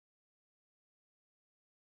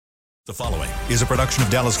The following is a production of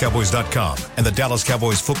DallasCowboys.com and the Dallas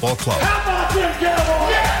Cowboys Football Club. How about them Cowboys?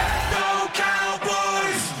 Yeah! Go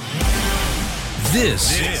Cowboys!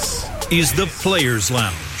 This is the Players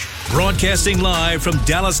Lounge, broadcasting live from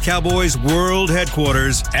Dallas Cowboys World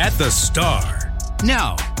Headquarters at the Star.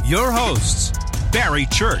 Now, your hosts, Barry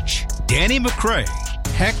Church, Danny McCray,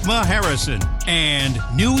 Heckma Harrison, and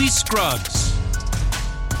Newy Scruggs.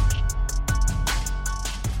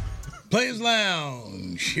 Players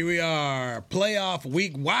Lounge, here we are, playoff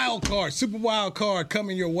week, wild card, super wild card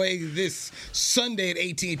coming your way this Sunday at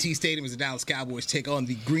AT&T Stadium as the Dallas Cowboys take on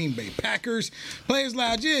the Green Bay Packers. Players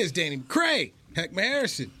Lounge is Danny McCray, Heckma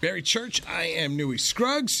Harrison, Barry Church, I am Newy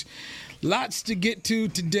Scruggs. Lots to get to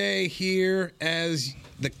today here as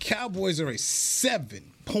the Cowboys are a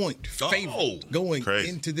 7-point favorite going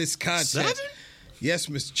into this contest. 7? Yes,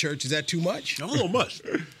 Mr. Church, is that too much? A little much.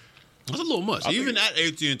 That's a little much. Even at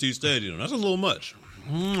AT&T Stadium, that's a little much.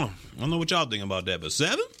 I don't know what y'all think about that, but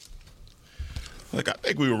 7? Look, I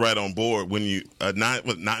think we were right on board when you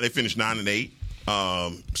they finished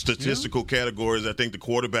 9-8. Statistical categories, I think the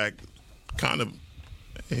quarterback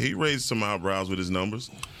he raised some eyebrows with his numbers.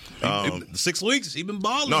 6 weeks, he been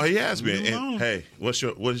balling. No, he has been. And, hey, what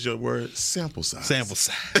is your word? Sample size. Sample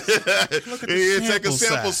size. Take a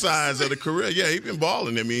sample size of the career. Yeah, he's been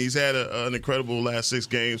balling. I mean, he's had an incredible last 6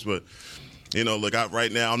 games, but look,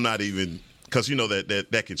 right now I'm not even because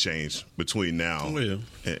that could change between now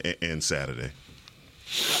and Saturday.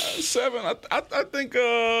 7. I think. We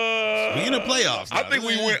in the playoffs. I think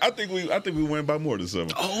we win. I think we win by more than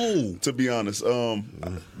 7. Oh, to be honest,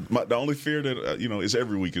 the only fear that is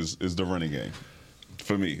every week is the running game.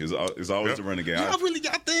 For me, is always the running game. I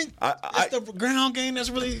think it's the ground game that's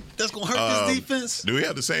gonna hurt this defense. Do we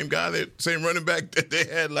have the same running back that they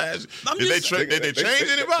had last? Did they change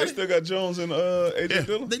anybody? They still got Jones and AJ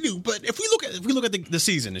Dillon. They do, but if we look at the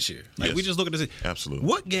season this year, we just look at the season. Absolutely.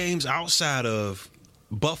 What games outside of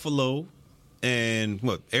Buffalo and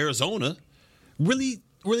Arizona really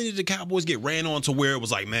did the Cowboys get ran on to where it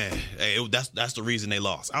was like, man, hey, that's the reason they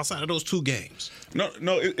lost. Outside of those 2 games, no,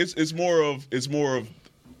 it's more of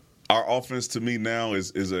our offense to me now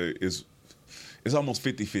is almost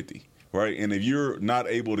 50-50. Right, and if you're not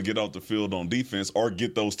able to get off the field on defense or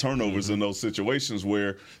get those turnovers in those situations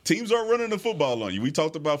where teams are running the football on you. We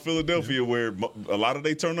talked about Philadelphia where a lot of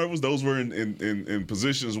their turnovers, those were in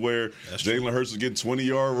positions where Jalen Hurts was getting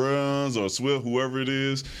 20-yard runs or Swift, whoever it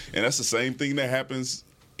is. And that's the same thing that happens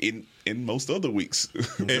in most other weeks.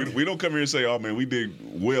 We don't come here and say, oh, man, we did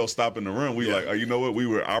well stopping the run. We like, oh, you know what? We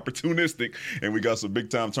were opportunistic, and we got some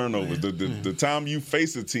big-time turnovers. The time you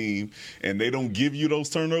face a team and they don't give you those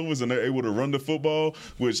turnovers and they're able to run the football,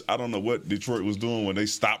 which I don't know what Detroit was doing when they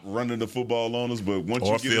stopped running the football on us, but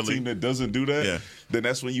once you get a team that doesn't do that, then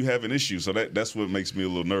that's when you have an issue. So that's what makes me a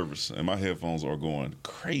little nervous, and my headphones are going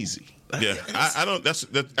crazy. Yeah, I don't. That's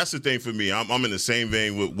the thing for me. I'm in the same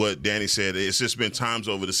vein with what Danny said. It's just been times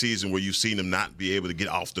over the season where you've seen them not be able to get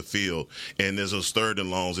off the field, and there's those 3rd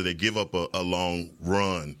and longs, and they give up a long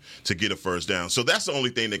run to get a first down. So that's the only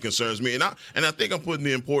thing that concerns me. And I think I'm putting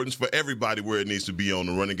the importance for everybody where it needs to be on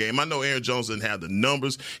the running game. I know Aaron Jones doesn't have the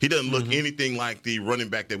numbers. He doesn't look anything like the running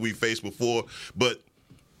back that we faced before, but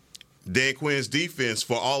Dan Quinn's defense,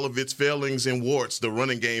 for all of its failings and warts, the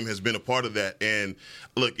running game has been a part of that. And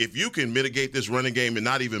look, if you can mitigate this running game and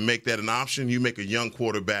not even make that an option, you make a young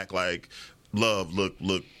quarterback like Love look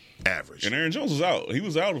average. And Aaron Jones was out. He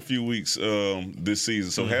was out a few weeks this season,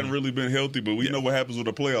 so hadn't really been healthy. But we know what happens when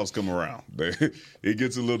the playoffs come around. It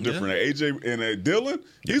gets a little different. AJ and Dillon,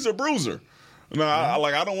 he's a bruiser. No,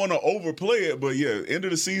 I don't want to overplay it, but end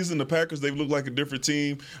of the season, the Packers, they've looked like a different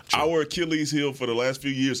team. Sure. Our Achilles heel for the last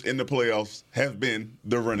few years in the playoffs have been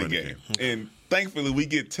the running game. And thankfully, we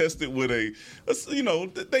get tested with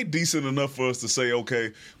they decent enough for us to say,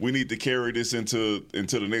 okay, we need to carry this into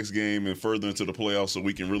the next game and further into the playoffs so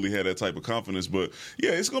we can really have that type of confidence. But,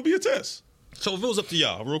 it's going to be a test. So if it was up to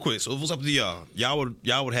y'all, real quick, y'all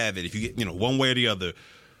would have it if you get, one way or the other,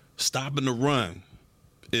 stopping the run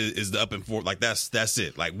is the up and forth. Like, that's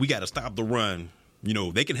it. Like, we got to stop the run.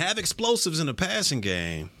 They can have explosives in the passing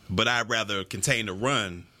game, but I'd rather contain the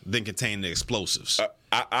run than contain the explosives.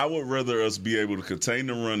 I would rather us be able to contain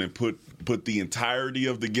the run and put the entirety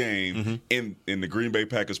of the game in the Green Bay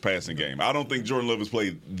Packers passing game. I don't think Jordan Love has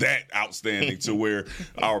played that outstanding to where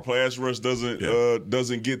our pass rush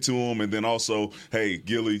doesn't get to him. And then also, hey,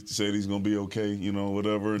 Gilly said he's going to be okay,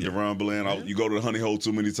 whatever. And Deron Bland, you go to the honey hole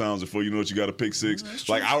too many times before you know it, you got a pick six.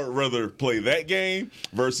 Like, I would rather play that game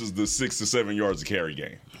versus the 6 to 7 yards of carry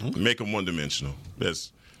game. Make them one-dimensional.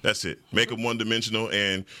 That's it. Make them one-dimensional,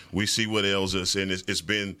 and we see what ails us. And it's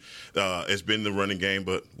been the running game,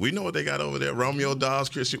 but we know what they got over there. Romeo Dobbs,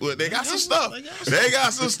 Christian Wood. They got some stuff. They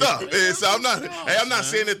got some stuff. And so I'm not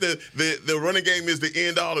saying that the running game is the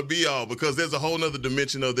end all to be all, because there's a whole nother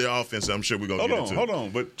dimension of their offense. I'm sure we're gonna get into. Hold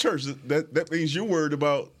on. But Church, that means you're worried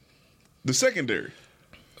about the secondary.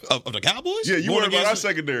 Of the Cowboys? Yeah, you worried about our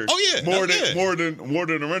secondary. Oh yeah, more than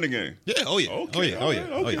the running game. Yeah. Oh yeah. Okay. Oh yeah.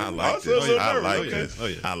 I like this. I like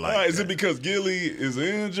this. I like. Right. Is it because Gilly is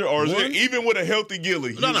injured, or is it even with a healthy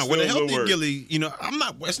Gilly? No. With a healthy Gilly, I'm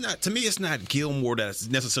not. It's not. To me, it's not Gilmore that's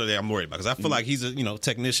necessarily I'm worried about, because I feel like he's a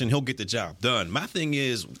technician. He'll get the job done. My thing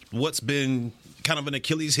is what's been kind of an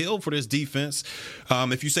Achilles heel for this defense,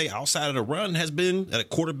 if you say outside of the run, has been a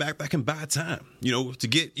quarterback that can buy time, to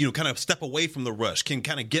get, kind of step away from the rush, can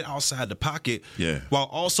kind of get outside the pocket, while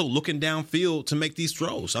also looking downfield to make these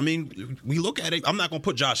throws. I mean, we look at it. I'm not going to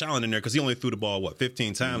put Josh Allen in there because he only threw the ball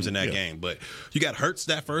 15 times in that game. But you got Hurts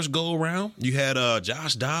that first go around. You had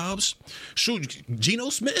Josh Dobbs, Geno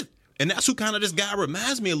Smith. And that's who kind of this guy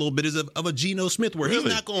reminds me a little bit of a Geno Smith, where he's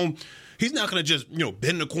not going to just,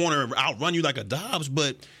 bend the corner and outrun you like a Dobbs,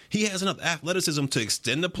 but he has enough athleticism to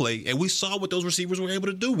extend the play. And we saw what those receivers were able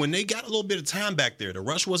to do when they got a little bit of time back there. The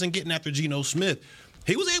rush wasn't getting after Geno Smith.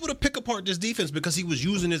 He was able to pick apart this defense because he was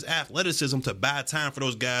using his athleticism to buy time for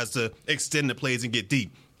those guys to extend the plays and get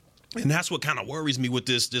deep. And that's what kind of worries me with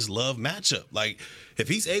this Love matchup. Like, if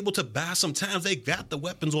he's able to buy some time, they got the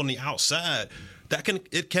weapons on the outside.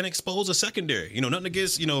 It can expose a secondary. Nothing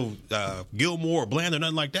against, Gilmore or Bland or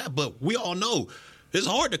nothing like that. But we all know it's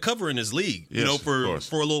hard to cover in this league,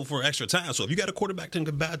 for extra time. So if you got a quarterback that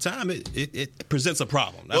can buy time, it presents a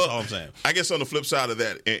problem. That's all I'm saying. I guess on the flip side of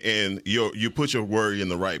that, and you put your worry in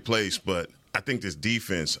the right place, but I think this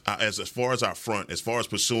defense, as far as our front, as far as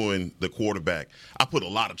pursuing the quarterback, I put a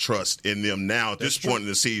lot of trust in them now at this point in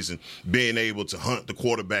the season, being able to hunt the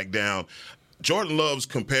quarterback down. Jordan Love's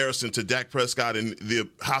comparison to Dak Prescott and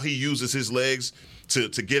how he uses his legs to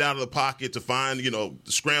get out of the pocket, to find,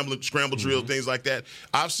 scramble drill, things like that.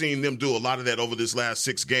 I've seen them do a lot of that over this last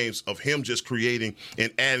 6 games of him just creating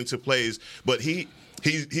and adding to plays. But he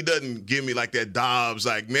doesn't give me like that Dobbs,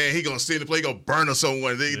 like, man, he going to sit in the play, he going to burn or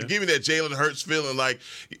someone. They give me that Jalen Hurts feeling like,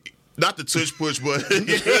 not the tush push, but you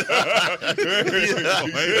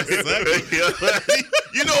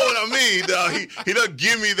know what I mean, dog. He doesn't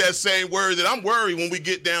give me that same word that I'm worried when we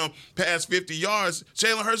get down past 50 yards.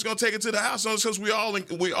 Jalen Hurts going to take it to the house because we all in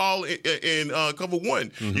cover one.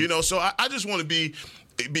 Mm-hmm. So I just want to be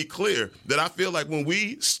clear that I feel like when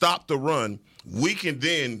we stop the run, we can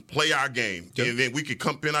then play our game, and then we can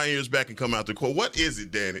pin our ears back and come out the court. What is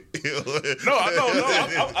it, Danny? Because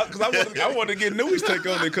I want to get Newey's take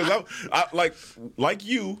on it, because I like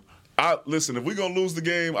you. Listen, if we're going to lose the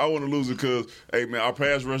game, I want to lose it because, hey, man, our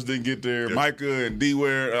pass rush didn't get there. Yeah. Micah and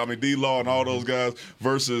D-Law and all those guys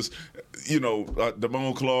versus,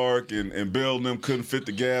 Damone Clark and Bell and them couldn't fit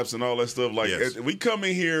the gaps and all that stuff. Like, we come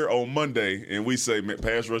in here on Monday and we say, man,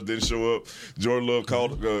 pass rush didn't show up. Jordan Love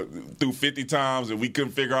called through 50 times and we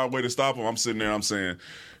couldn't figure out a way to stop him. I'm sitting there, I'm saying,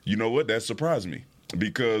 you know what? That surprised me.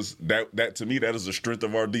 Because that to me, that is the strength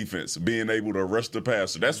of our defense, being able to rush the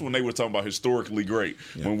passer. That's when they were talking about historically great.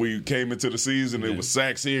 Yeah. When we came into the season, it was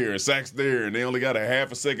sacks here and sacks there, and they only got a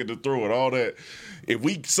half a second to throw it, all that. If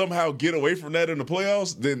we somehow get away from that in the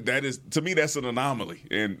playoffs, then that is, to me, that's an anomaly.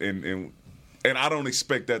 And I don't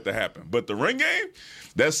expect that to happen. But the run game,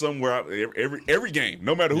 that's somewhere every game,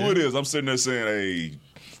 no matter who it is, I'm sitting there saying, hey,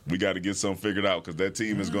 we got to get something figured out, because that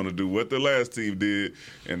team is going to do what the last team did,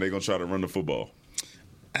 and they're going to try to run the football.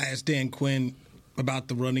 I asked Dan Quinn about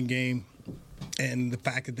the running game and the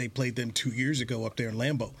fact that they played them 2 years ago up there in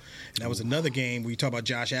Lambeau. And that was another game where you talk about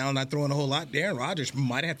Josh Allen not throwing a whole lot. Aaron Rodgers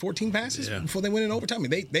might have had 14 passes before they went in overtime. I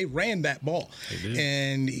mean, they ran that ball.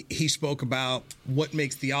 And he spoke about what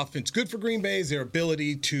makes the offense good for Green Bay is their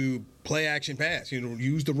ability to play action pass,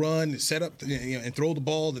 use the run, set up, and throw the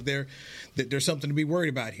ball. That there's something to be worried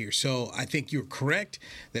about here. So I think you're correct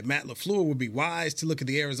that Matt LaFleur would be wise to look at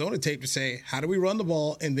the Arizona tape to say, how do we run the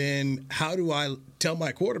ball, and then how do I tell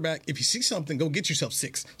my quarterback, if you see something, go get yourself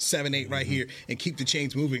 6, 7, 8 right here and keep the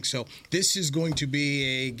chains moving. So this is going to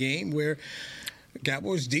be a game where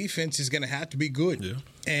Cowboys defense is going to have to be good. Yeah.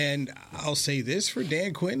 And I'll say this for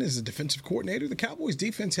Dan Quinn as a defensive coordinator, the Cowboys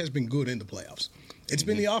defense has been good in the playoffs. It's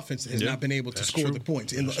been the offense that has not been able to score the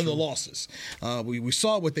points in the losses. We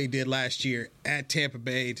saw what they did last year at Tampa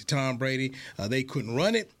Bay to Tom Brady. They couldn't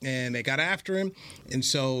run it, and they got after him. And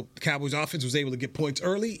so the Cowboys offense was able to get points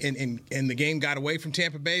early, and the game got away from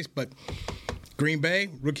Tampa Bay. But Green Bay,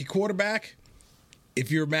 rookie quarterback,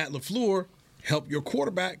 if you're Matt LaFleur, help your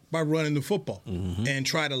quarterback by running the football and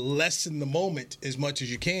try to lessen the moment as much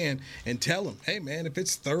as you can and tell him, hey, man, if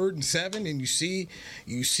it's 3rd and 7 and you see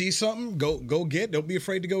something, go get it. Don't be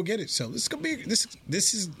afraid to go get it. So this is going to be this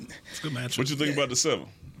is It's a good matchup. What you think about the 7,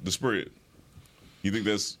 the spread? You think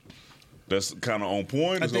that's kind of on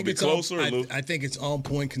point? It's going to be closer? I think it's on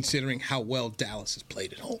point considering how well Dallas has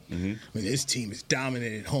played at home. I mean, this team is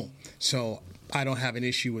dominated at home. So I don't have an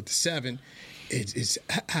issue with the 7. It's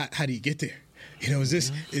how do you get there? You know, is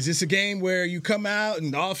this a game where you come out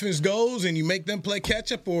and the offense goes and you make them play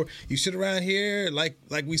catch up, or you sit around here like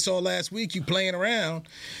we saw last week, you playing around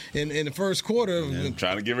in the first quarter,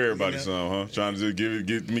 trying to give everybody some, huh? Trying to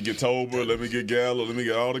just let me get Tolbert, let me get Gallo, let me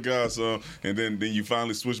get all the guys some, and then you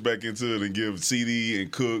finally switch back into it and give CD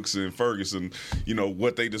and Cooks and Ferguson,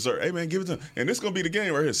 what they deserve. Hey man, give it to them. And this gonna be the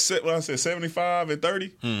game right here. What I said, 75 and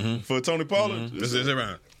 30 for Tony Pollard. This is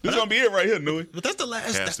around. This is gonna be it right here, Nui. But that's the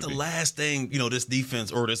last. That's the last thing this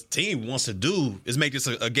defense or this team wants to do is make this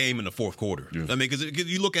a game in the fourth quarter. Yeah. I mean, because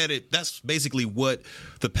you look at it, that's basically what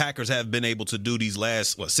the Packers have been able to do these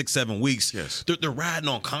last 6-7 weeks. Yes, they're riding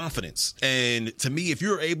on confidence, and to me, if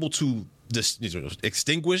you're able to just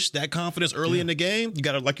extinguish that confidence early in the game, you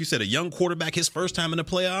got like you said, a young quarterback, his first time in the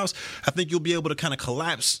playoffs. I think you'll be able to kind of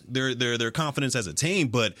collapse their confidence as a team.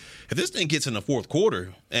 But if this thing gets in the fourth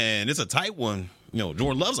quarter and it's a tight one,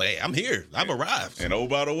 Jordan Love's like, hey, I'm here. I've arrived. And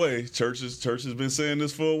by the way, Church has been saying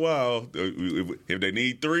this for a while. If they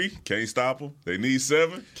need 3, can't stop them. They need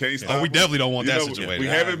 7, can't stop them. Oh, we definitely don't want that situation. We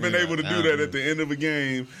haven't been able to do that at the end of a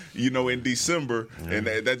game, in December, and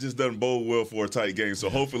that just doesn't bode well for a tight game. So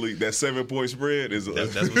hopefully that 7-point spread is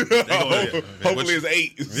hopefully it's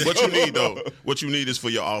 8. What you need is for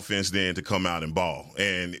your offense then to come out and ball.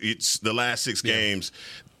 And it's the last 6 games,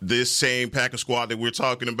 this same Packers squad that we're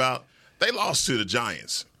talking about, they lost to the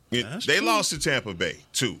Giants. They lost to Tampa Bay,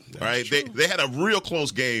 too, right? They had a real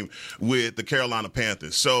close game with the Carolina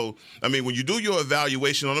Panthers. So, I mean, when you do your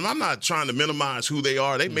evaluation on them, I'm not trying to minimize who they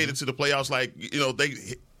are. They made it to the playoffs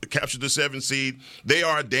they captured the 7th seed. They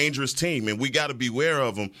are a dangerous team, and we got to beware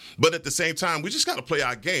of them. But at the same time, we just got to play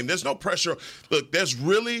our game. There's no pressure. Look, there's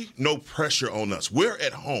really no pressure on us. We're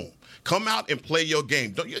at home. Come out and play your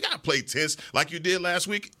game. You got to play tense like you did last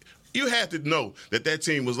week. You had to know that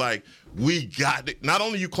team was like, we got it. Not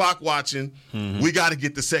only you clock watching, we got to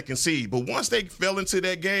get the 2nd seed. But once they fell into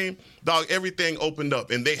that game, dog, everything opened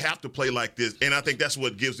up, and they have to play like this. And I think that's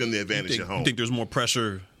what gives them the advantage at home. You think there's more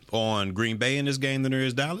pressure on Green Bay in this game than there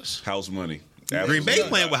is Dallas? House money. Green Bay's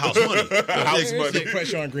playing with house money. House money.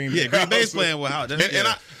 Pressure on Green Bay. Yeah, Green Bay's playing with house.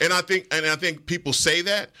 And I think people say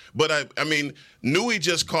that, but I mean, Nui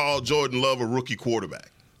just called Jordan Love a rookie quarterback.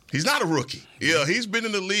 He's not a rookie. Yeah, he's been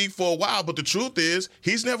in the league for a while, but the truth is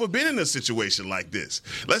he's never been in a situation like this.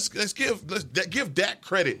 Let's give Dak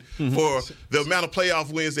credit for the amount of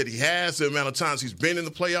playoff wins that he has, the amount of times he's been in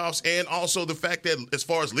the playoffs, and also the fact that as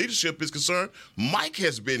far as leadership is concerned, Mike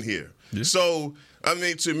has been here. Yeah. So, I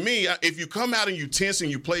mean, to me, if you come out and you tense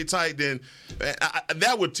and you play tight, then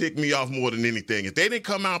that would tick me off more than anything. If they didn't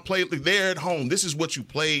come out and play, they're at home. This is what you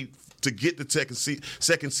played to get the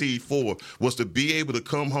second seed for, was to be able to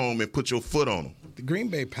come home and put your foot on them. The Green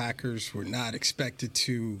Bay Packers were not expected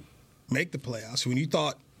to make the playoffs. When you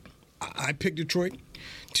thought I picked Detroit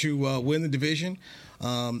to win the division,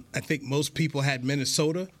 I think most people had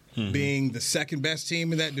Minnesota being the second best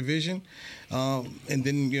team in that division, and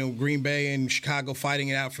then Green Bay and Chicago fighting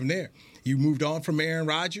it out from there. You moved on from Aaron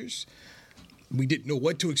Rodgers. We didn't know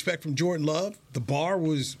what to expect from Jordan Love. The bar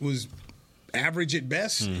was average at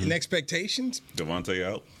best in expectations. Devontae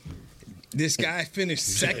out. This guy finished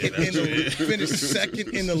second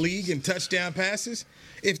in the league in touchdown passes.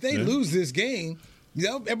 If they lose this game,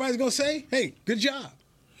 everybody's gonna say, "Hey, good job,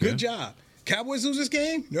 good job." Cowboys lose this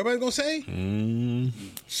game, everybody's gonna say,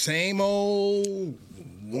 "Same old,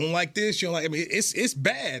 won't like this." I mean, it's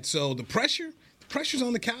bad. So the pressure's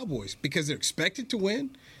on the Cowboys because they're expected to win.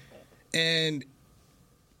 And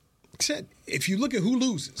like I said, if you look at who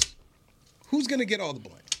loses, who's going to get all the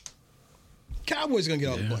blame? Cowboys going to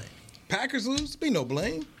get all the blame. Packers lose, be no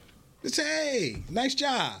blame. Just say, hey, nice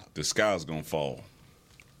job. The sky's going to fall.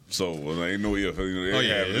 So ain't no if.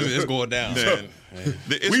 It's going down. Man.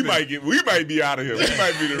 We might be out of here. We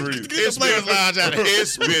might be the reason. It's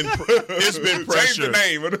been pressure. Change the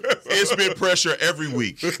name. It's been pressure every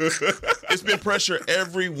week. It's been pressure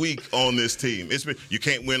every week on this team. You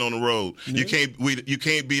can't win on the road. You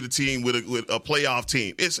can't beat a team with a playoff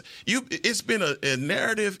team. It's been a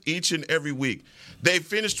narrative each and every week. They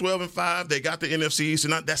finished 12-5. They got the NFC East,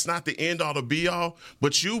 and that's not the end all, the be all.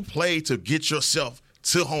 But you play to get yourself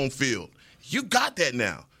to home field. You got that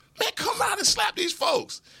now. Man, come out and slap these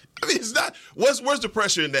folks. I mean, it's not. Where's the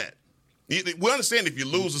pressure in that? We understand if you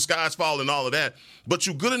lose, the sky's falling, all of that. But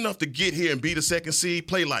you're good enough to get here and be the second seed.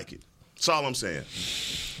 Play like it. That's all I'm saying.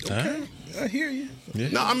 Okay, I hear you. Yeah.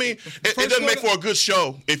 No, I mean, it doesn't make for a good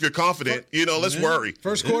show if you're confident. Let's worry.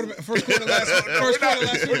 First quarter last week.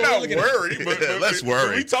 We're not worried, but let's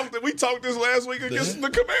worry. We talked this last week against the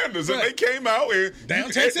Commanders, and they came out and down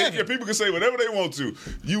 10-7. People can say whatever they want to.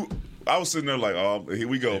 I was sitting there like, oh, here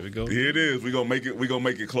we go. Here it is. We're gonna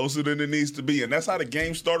make it closer than it needs to be. And that's how the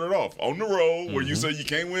game started off. On the road, where you say you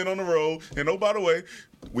can't win on the road. And oh, by the way,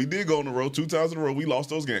 we did go on the road 2 times in a row. We lost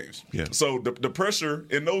those games. Yeah. So the pressure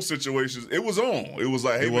in those situations, it was on. It was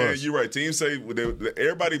like, hey, man, you're right. Teams say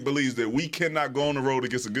everybody believes that we cannot go on the road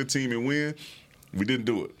against a good team and win. We didn't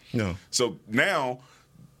do it. No. So now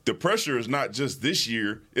the pressure is not just this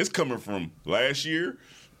year. It's coming from last year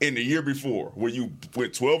and the year before, where you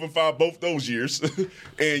went 12-5 both those years,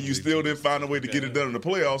 and you still didn't find a way to get it done in the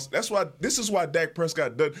playoffs. This is why Dak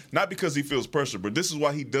Prescott does, not because he feels pressure, but this is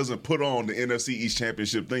why he doesn't put on the NFC East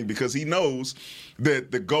Championship thing, because he knows that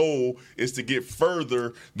the goal is to get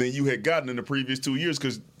further than you had gotten in the previous 2 years,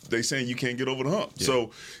 because they saying you can't get over the hump. Yeah. So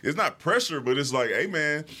it's not pressure, but it's like, hey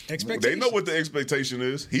man, they know what the expectation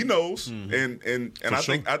is. He knows, and I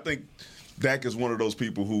think Dak is one of those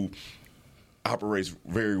people who operates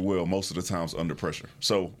very well most of the times under pressure.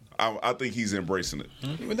 So I think he's embracing it.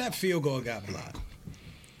 When that field goal got blocked.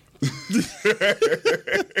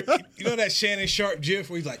 You know that Shannon Sharp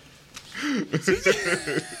gif where he's like,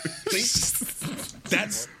 see?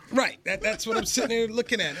 That's right. That's what I'm sitting there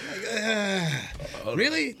looking at. Like,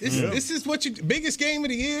 really? This is what your biggest game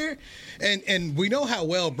of the year? And we know how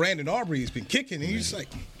well Brandon Aubrey's been kicking, and you're just like,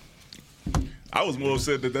 I was more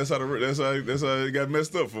upset that's how it got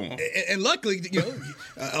messed up for him. And luckily,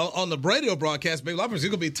 on the radio broadcast, Baby Lopez, it's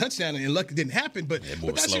going to be a touchdown, and luckily it didn't happen. But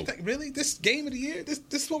that's your thing. Really? This game of the year? This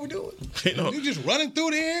is what we're doing? You're just running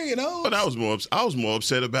through there, But I was more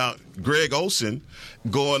upset about Greg Olsen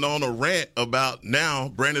going on a rant about now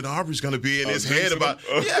Brandon Aubrey's going to be in his head about,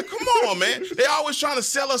 yeah, come on, man. They always trying to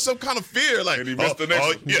sell us some kind of fear. Like, and he missed the next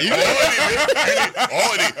one. Yeah,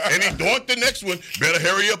 and he doinked the next one. Better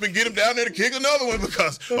hurry up and get him down there to kick another one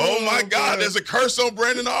because, oh my God, there's a curse on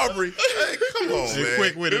Brandon Aubrey. Hey, come on, man.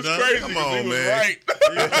 Quick with it, it's crazy. Come on, man. Right.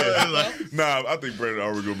 Nah, I think Brandon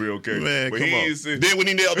Aubrey going to be okay. Man, come on. Then when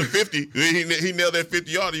he nailed the 50, he nailed that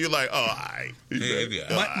 50-yarder, you're like, oh, all right.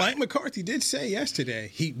 Mike McCarthy did say yesterday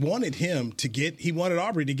he wanted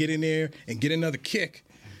Aubrey to get in there and get another kick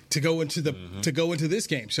to go into this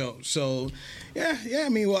game. So yeah. I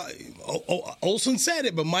mean, well, Olsen said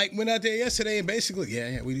it, but Mike went out there yesterday and basically,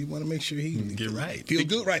 we want to make sure he get right,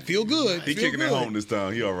 feel good. He kicking it home this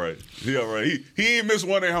time. He all right. He ain't missed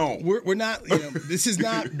one at home. We're not. This is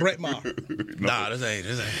not Brett Maher. Nah, this ain't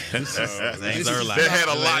that had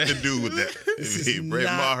a lot to do with that. Brett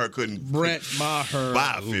Maher couldn't. Brett Maher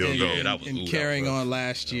buy a field goal. And carrying on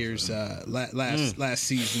last year's last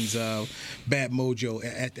season's bad mojo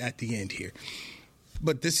at the end here.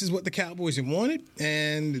 But this is what the Cowboys have wanted,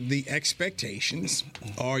 and the expectations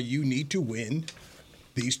are you need to win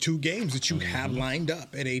these 2 games that you have lined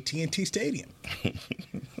up at AT&T Stadium.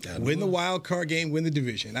 Win the wild card game, win the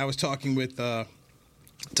division. I was talking with Todd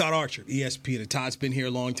Archer, ESPN. Todd's been here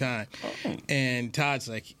a long time. And Todd's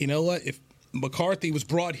like, you know what? If McCarthy was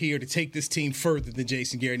brought here to take this team further than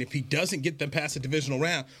Jason Garrett, and if he doesn't get them past the divisional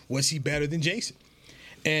round, was he better than Jason?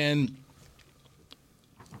 And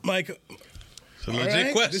Mike, it's a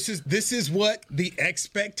legit question. This is what the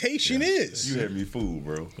expectation is. You had me fooled,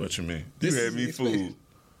 bro. What you mean? You had me fooled.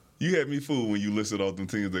 You had me fooled when you listed off the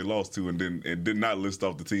teams they lost to and did not list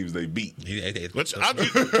off the teams they beat. Hey,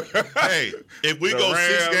 if we go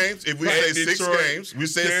Rams, 6 games, if we say Detroit, 6 games, we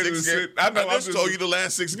say Kansas 6 games. I just told you the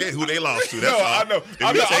last 6 games who they lost to. That's all. I know.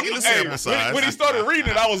 I'm taking the sample size. When he started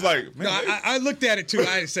reading it, I was like, man. No, I looked at it too.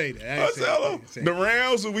 I didn't say that. The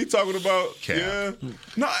Rams who we talking about? Cap. Yeah.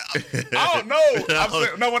 No, I don't know.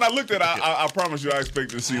 No, when I looked at it, I promise you, I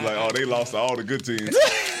expected to see like, oh, they lost to all the good teams.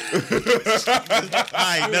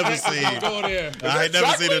 I ain't never seen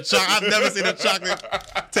a chocolate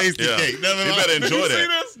tasty cake. You better enjoy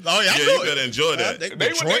that. Oh yeah, you better enjoy that.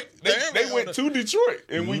 They went to Detroit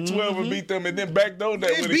in week 12 and beat them, and then backdoored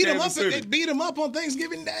that with Kansas City. They beat them up on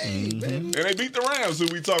Thanksgiving Day, and they beat the Rams, who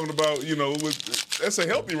we talking about. That's a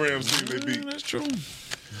healthy Rams team they beat. That's true.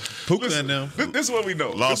 This is what we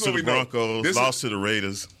know. Lost to the Broncos, lost to the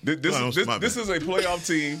Raiders. This is a playoff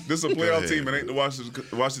team. This is a playoff team. It ain't the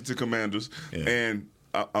Washington Commanders. Yeah. And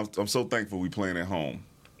I'm so thankful we playing at home.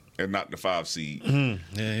 and not the 5 seed. Yeah,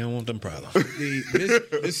 you don't want them problems.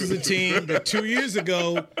 This is a team that 2 years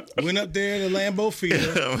ago went up there to Lambeau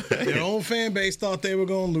Field. Their own fan base thought they were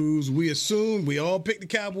going to lose. We assumed, we all picked the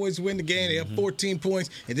Cowboys to win the game. They have 14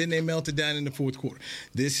 points, and then they melted down in the fourth quarter.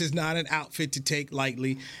 This is not an outfit to take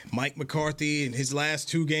lightly. Mike McCarthy, in his last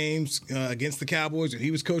 2 games against the Cowboys, when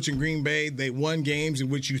he was coaching Green Bay, they won games in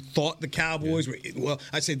which you thought the Cowboys were, well,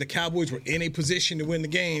 I'd say the Cowboys were in a position to win the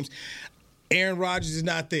games. Aaron Rodgers is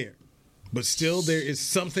not there. But still, there is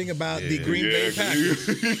something about the Green Bay Packers.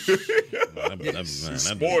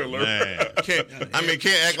 Spoiler. Can't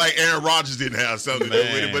act like Aaron Rodgers didn't have something to do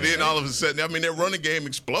with it. But then all of a sudden, their running game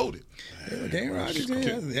exploded. Aaron Rodgers,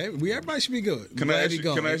 everybody should be good. Can I ask you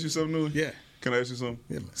something, Louis? Yeah. Can I ask you something?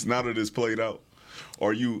 Yeah. Now that it's played out,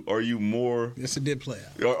 are you more? Yes, it did play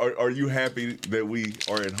out. Are you happy that we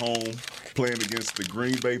are at home playing against the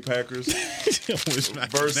Green Bay Packers versus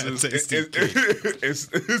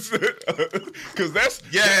because that's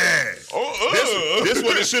This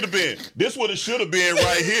what it should have been. This what it should have been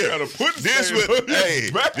right here.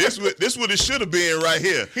 This what it should have been right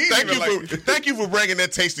here. Thank you for bringing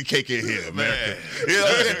that tasty cake in here, America.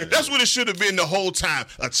 Yeah, that's what it should have been the whole time.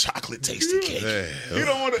 A chocolate tasty cake. You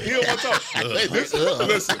don't want to talk.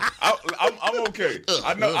 Listen, I'm okay.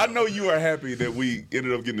 I know you are happy that we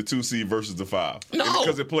ended up getting the 2 seed versus the 5. No,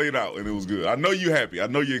 because it played out and it was good. I know you're happy. I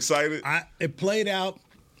know you're excited. It played out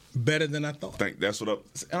better than I thought. That's what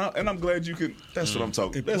I'm glad you can. That's what I'm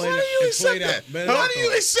talking about. How do you accept that? How do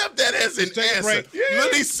you accept that as an answer?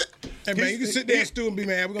 Hey man, you can sit there and stew and be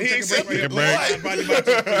mad. We're gonna take a break right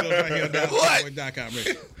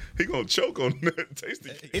here. He gonna choke on that tasty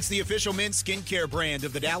cake. It's the official men's skincare brand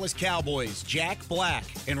of the Dallas Cowboys, Jack Black.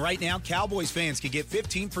 And right now, Cowboys fans can get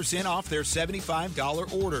 15% off their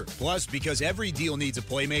 $75 order. Plus, because every deal needs a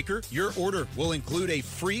playmaker, your order will include a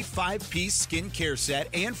free 5-piece skincare set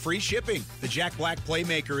and free shipping. The Jack Black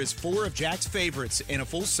Playmaker is 4 of Jack's favorites and a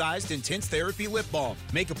full-sized intense therapy lip balm.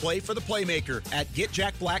 Make a play for the Playmaker at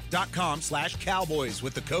getjackblack.com/Cowboys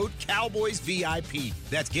with the code CowboysVIP.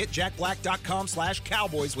 That's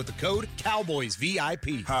getjackblack.com/Cowboys with the code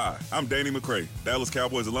CowboysVIP. Hi, I'm Danny McCray, Dallas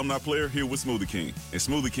Cowboys alumni player here with Smoothie King. And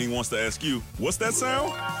Smoothie King wants to ask you, what's that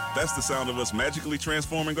sound? That's the sound of us magically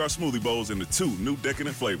transforming our smoothie bowls into 2 new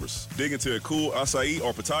decadent flavors. Dig into a cool acai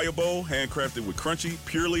or pitaya bowl, handcrafted with crunchy,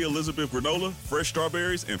 purely Elizabeth granola, fresh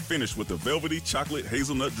strawberries, and finished with a velvety chocolate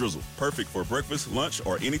hazelnut drizzle. Perfect for breakfast, lunch,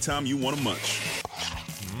 or anytime you want to munch.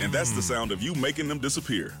 And that's the sound of you making them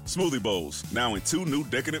disappear. Smoothie bowls, now in 2 new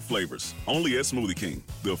decadent flavors. Only at Smoothie King,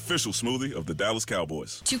 the official smoothie of the Dallas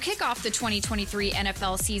Cowboys. To kick off the 2023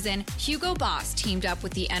 NFL season, Hugo Boss teamed up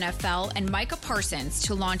with the NFL and Micah Parsons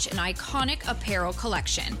to launch an iconic apparel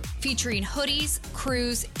collection featuring hoodies,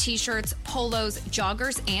 crews, t-shirts, polos,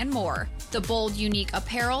 joggers, and more. The bold, unique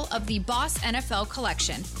apparel of the Boss NFL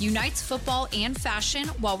collection unites football and fashion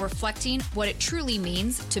while reflecting what it truly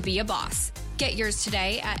means to be a boss. Get yours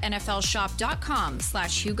today at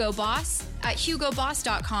nflshop.com/HugoBoss, at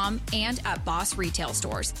HugoBoss.com, and at Boss retail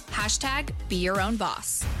stores. #Be your own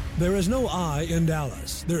boss. There is no I in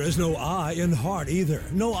Dallas. There is no I in Hart either.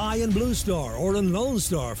 No I in Blue Star or in Lone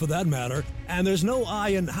Star for that matter. And there's no I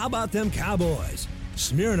in how about them Cowboys?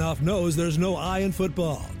 Smirnoff knows there's no I in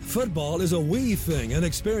football. Football is a we thing, an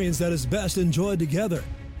experience that is best enjoyed together.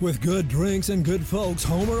 With good drinks and good folks,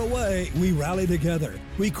 home or away, we rally together,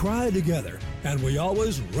 we cry together, and we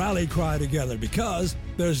always rally cry together because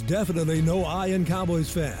there's definitely no I in Cowboys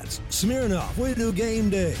fans. Smirnoff, we do game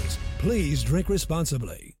days. Please drink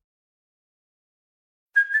responsibly.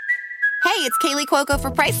 Hey, it's Kaylee Cuoco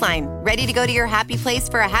for Priceline. Ready to go to your happy place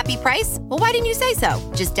for a happy price? Well, why didn't you say so?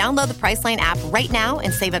 Just download the Priceline app right now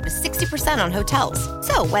and save up to 60% on hotels.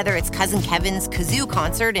 So whether it's Cousin Kevin's Kazoo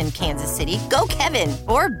Concert in Kansas City, go Kevin,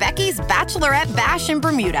 or Becky's Bachelorette Bash in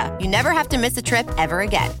Bermuda, you never have to miss a trip ever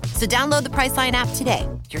again. So download the Priceline app today.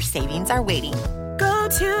 Your savings are waiting. Go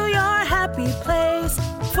to your happy place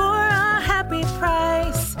for a happy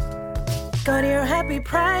price. Go to your happy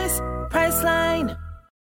price, Priceline.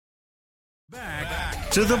 Back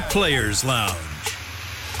to the Players Lounge.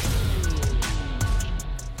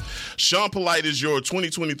 Sean Polite is your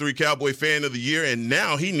 2023 Cowboy Fan of the Year, and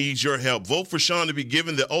now he needs your help. Vote for Sean to be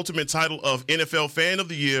given the ultimate title of NFL Fan of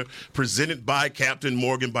the Year, presented by Captain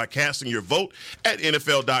Morgan, by casting your vote at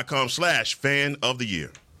NFL.com/Fan of the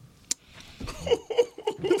Year.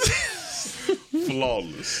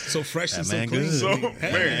 Flawless. So fresh and so man clean. good. So,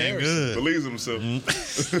 Man good. believes himself.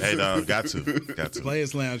 Hey, dog, got to.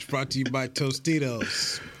 Players Lounge brought to you by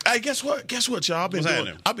Tostitos. Hey, guess what? Guess what, y'all?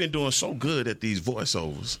 I've been doing so good at these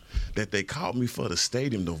voiceovers that they called me for the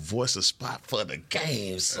stadium to voice a spot for the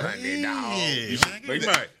game Sunday.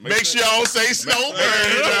 Make sure y'all say Snowbird.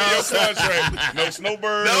 No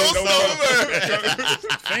Snowbird. No Snowbird.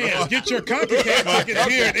 Fans, get your CONCACAF tickets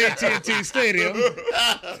here at AT&T Stadium.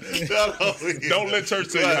 Don't let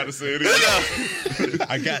church tell you how to say it.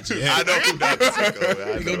 I got you. I know who Dr. Sicko.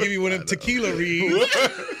 We're going to give you one of them tequila reads.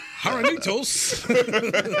 Jaranitos.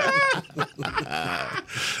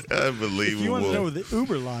 Unbelievable. If you want to know where the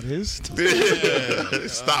Uber lot is.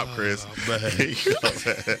 Stop, Chris. Chris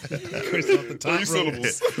off the top 3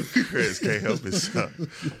 syllables. Chris can't help himself.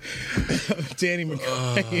 Danny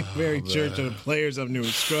McCray, Barry Church are the players of New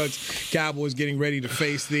Scruggs. Cowboys getting ready to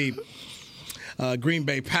face the Green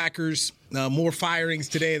Bay Packers. More firings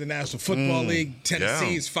today in the National Football League.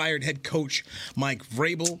 Tennessee has fired head coach Mike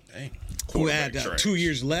Vrabel, who had 2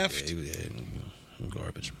 years left. Yeah,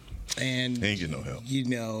 garbage. Ain't And getting no help. You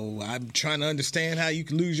know, I'm trying to understand how you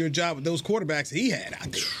can lose your job with those quarterbacks that he had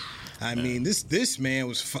out there. I mean, this man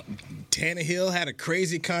was Tannehill had a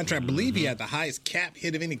crazy contract. I believe he had the highest cap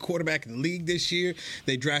hit of any quarterback in the league this year.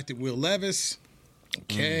 They drafted Will Levis.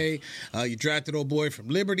 Okay, you drafted old boy from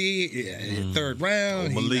Liberty, third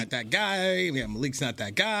round. He's not that guy. Yeah, Malik's not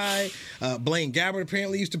that guy. Blaine Gabbert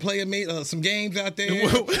apparently used to play some games out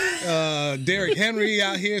there. Derrick Henry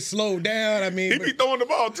out here slowed down. I mean, He be throwing the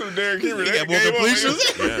ball to Derrick Henry. He got more completions.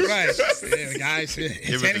 Right, yeah, guys.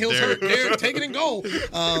 Tannehill's hurt. Derrick, take it and go.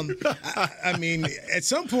 I mean, at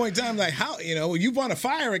some point in time, like how you want to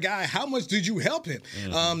fire a guy? How much did you help him?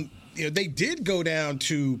 They did go down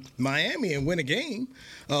to Miami and win a game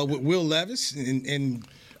with Will Levis, and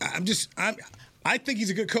I think he's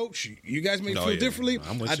a good coach. You guys may feel differently.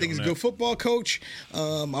 I think he's a good football coach.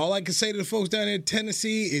 All I can say to the folks down there in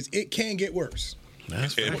Tennessee is it can get worse.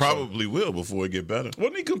 It probably will before it get better.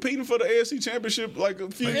 Wasn't he competing for the AFC Championship like a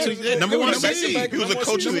few years ago? Number one seed. He was a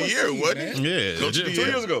coach of the year, wasn't he? Yeah, Coach of the 2 year.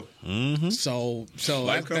 years ago. So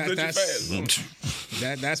Life comes at you fast.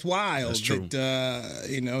 that's wild. That's true. That,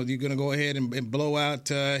 you're going to go ahead and blow out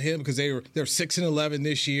him because they're 6-11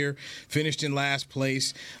 this year, finished in last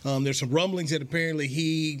place. There's some rumblings that apparently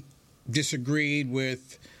he disagreed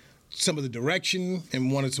with some of the direction and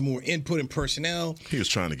wanted some more input in personnel. He was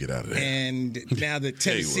trying to get out of there. And now that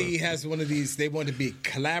Tennessee has one of these, they want to be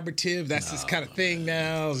collaborative. That's this kind of thing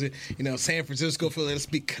now. San Francisco feel let's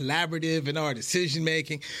be collaborative in our decision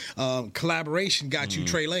making. Collaboration got you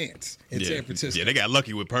Trey Lance in San Francisco. Yeah, they got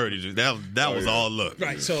lucky with Purdy. That was all luck.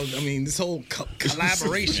 Right. So I mean, this whole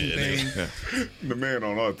collaboration thing. The man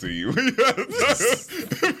on our team.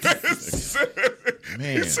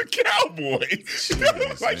 Man. It's a Cowboy.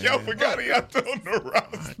 Like y'all forgot he out there on the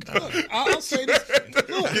roster. I'll say this.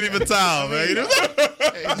 Look, Get him a towel, man.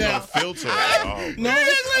 No filter at all. No,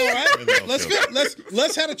 it's all right.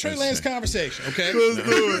 Let's have a Trey Lance conversation, okay? Let's do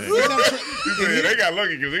it. They got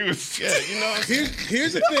lucky because he was. Yeah,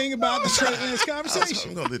 Here's the thing about the Trey Lance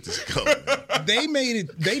conversation. I'm gonna let this go.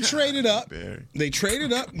 They traded up. Barry. They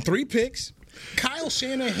traded up 3 picks. Kyle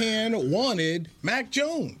Shanahan wanted Mac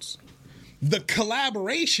Jones. The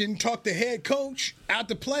collaboration talked the head coach out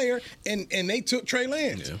the player, and they took Trey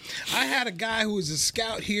Lance. Yeah. I had a guy who was a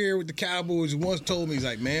scout here with the Cowboys who once told me, he's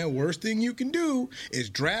like, man, worst thing you can do is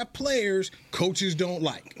draft players coaches don't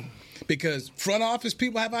like. Because front office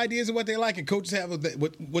people have ideas of what they like, and coaches have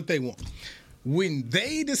what they want. When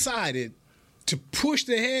they decided to push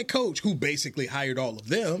the head coach, who basically hired all of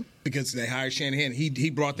them, because they hired Shanahan, he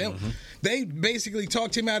brought them, they basically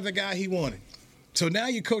talked him out of the guy he wanted. So now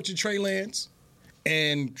you're coaching Trey Lance,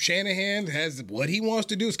 and Shanahan has what he wants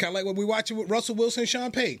to do. It's kind of like what we're watching with Russell Wilson and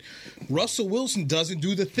Sean Payton. Russell Wilson doesn't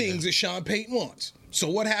do the things that Sean Payton wants. So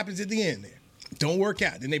what happens at the end there? Don't work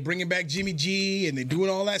out. Then they bring back Jimmy G, and they're doing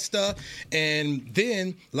all that stuff. And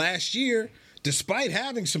then last year, despite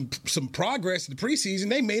having some progress in the preseason,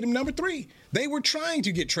 they made him number 3. They were trying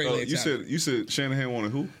to get Trey Lance out. You said Shanahan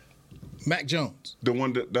wanted who? Mac Jones. The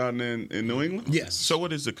one down in New England? Yes. So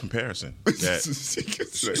what is the comparison? I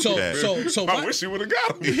wish you would have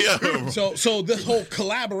got him. Yeah. So this whole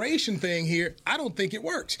collaboration thing here, I don't think it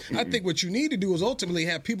works. I think what you need to do is ultimately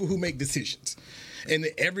have people who make decisions. And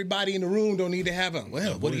everybody in the room don't need to have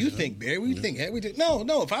what do you think, Barry? What do you think?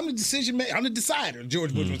 No. If I'm the decision maker, I'm the decider.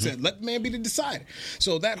 George Bush said, let the man be the decider.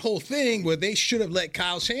 So that whole thing where they should have let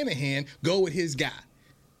Kyle Shanahan go with his guy.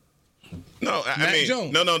 No, I mean,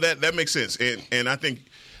 Jones. No, that makes sense, and I think,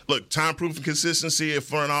 look, time-proof consistency at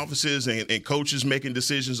front offices and coaches making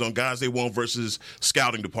decisions on guys they want versus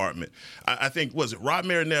scouting department. I think, was it Rod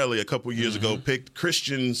Marinelli a couple of years ago picked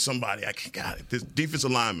Christian somebody, this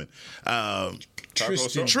defensive lineman.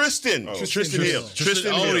 Tristan Hill. Tristan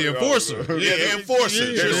Hill. The enforcer. Yeah,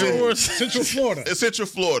 enforcer. Central Florida. Central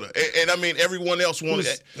Florida. And I mean, everyone else wanted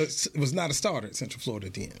it. Was not a starter at Central Florida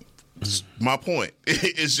at the end. My point.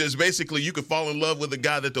 It's just basically you could fall in love with a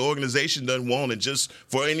guy that the organization doesn't want, and just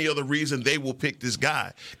for any other reason, they will pick this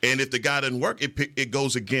guy. And if the guy doesn't work, it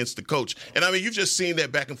goes against the coach. And I mean, you've just seen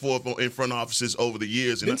that back and forth in front offices over the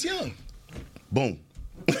years. Vince Young. Boom.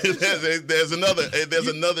 there's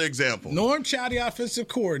another example. Norm Chow, the offensive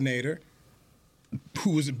coordinator,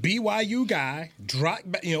 who was a BYU guy, drop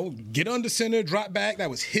back, get under center, drop back.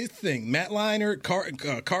 That was his thing. Matt Leinart,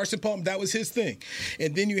 Carson Palmer, that was his thing.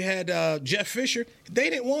 And then you had Jeff Fisher.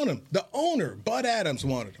 They didn't want him. The owner, Bud Adams,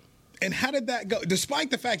 wanted him. And how did that go? Despite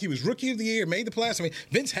the fact he was Rookie of the Year, made the playoffs. I mean,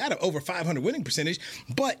 Vince had an over 500 winning percentage,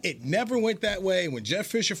 but it never went that way. When Jeff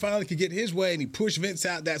Fisher finally could get his way and he pushed Vince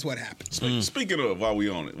out, that's what happened. Speaking of, while we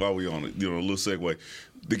on it, a little segue.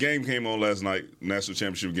 The game came on last night, national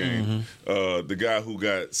championship game. The guy who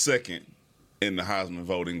got second in the Heisman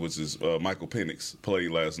voting, which is Michael Penix, played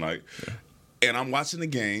last night. Yeah. And I'm watching the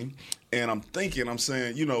game, and I'm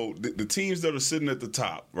saying, the teams that are sitting at the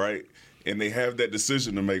top, right? And they have that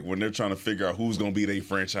decision to make when they're trying to figure out who's going to be their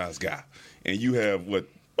franchise guy. And you have, what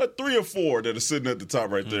 3 or 4 that are sitting at the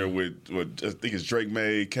top right there with I think it's Drake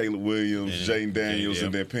May, Caleb Williams, Jaden Daniels,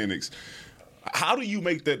 and then Penix. How do you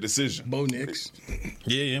make that decision? Bo Nix.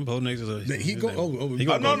 Yeah, Bo Nix is a.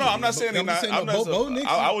 No, I'm not saying that. Bo Nix.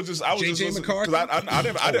 I was just JJ McCarthy.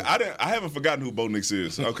 I haven't forgotten who Bo Nix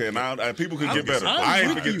is. Okay, now people could get better. I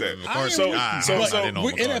ain't forget that.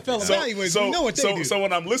 We're NFL evaluators. We know what they do. So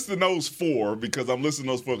when I'm listing those 4, because I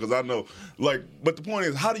know, but the point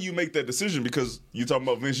is, how do you make that decision? Because you're talking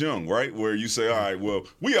about Vince Young, right? Where you say, all right, well,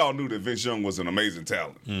 we all knew that Vince Young was an amazing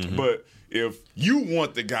talent, but if you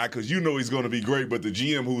want the guy because you know he's going to be great, but the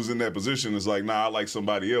GM who's in that position is like, nah, I like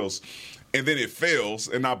somebody else, and then it fails,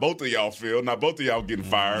 and now both of y'all fail, now both of y'all getting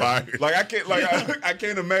fired. I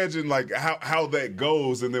can't imagine how that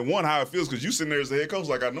goes, and then how it feels because you sitting there as the head coach,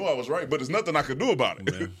 I know I was right, but there's nothing I could do about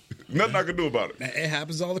it. Nothing I could do about it. It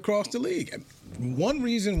happens all across the league. One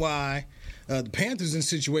reason why the Panthers in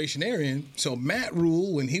situation they're in. So Matt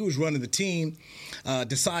Rule, when he was running the team,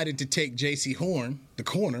 decided to take J.C. Horn, the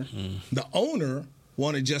corner. The owner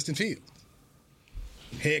wanted Justin Fields.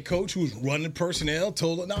 Head coach who was running personnel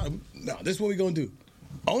told him, no, this is what we're going to do.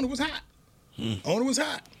 Owner was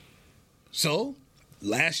hot. So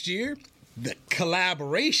last year, the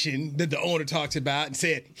collaboration that the owner talked about and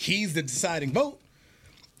said he's the deciding vote,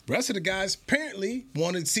 the rest of the guys apparently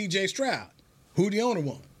wanted C.J. Stroud. Who the owner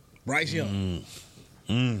wanted? Bryce Young.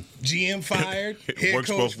 GM fired, head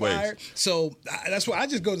coach fired. So that's why I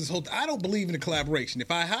just go this whole I don't believe in the collaboration.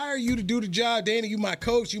 If I hire you to do the job, Danny, you my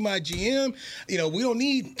coach, you my GM, we don't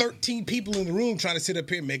need 13 people in the room trying to sit up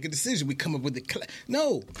here and make a decision. We come up with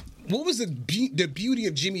no. What was the beauty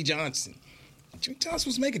of Jimmy Johnson? Jimmy Johnson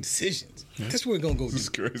was making decisions. That's what we're going to go do. This is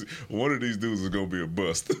crazy. One of these dudes is going to be a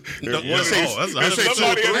bust. Somebody's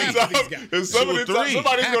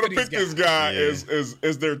going to pick this guy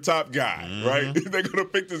as their top guy, right? They're going to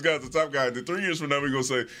pick this guy as the top guy. And then 3 years from now, we're going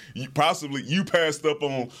to say, possibly you passed up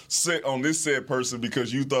on this said person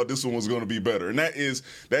because you thought this one was going to be better. And that is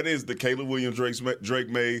the Caleb Williams, Drake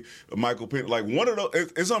May, Michael Penix. One of those,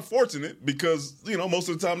 it's unfortunate because, most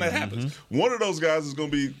of the time that happens. One of those guys is going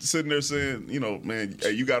to be sitting there saying, man,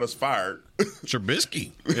 hey, you got us fired.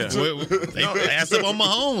 Trubisky. They passed up on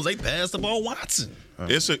Mahomes. They passed up on Watson.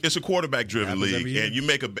 It's a quarterback-driven league,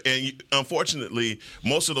 and unfortunately,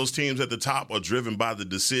 most of those teams at the top are driven by the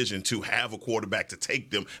decision to have a quarterback to take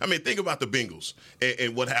them. I mean, think about the Bengals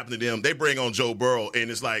and what happened to them. They bring on Joe Burrow, and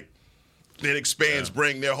it's like it expands,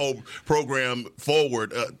 bring their whole program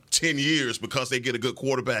forward 10 years because they get a good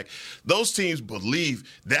quarterback. Those teams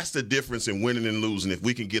believe that's the difference in winning and losing. If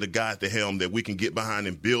we can get a guy at the helm that we can get behind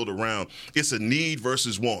and build around, it's a need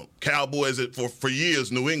versus want. Cowboys, for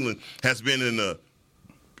years, New England has been in a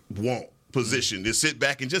want position to sit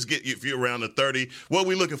back and just get, if you're around the 30, what are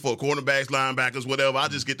we looking for? Cornerbacks, linebackers, whatever. I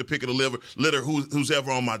just get to pick of the litter who's ever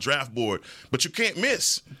on my draft board. But you can't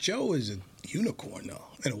miss. Joe is a unicorn, though,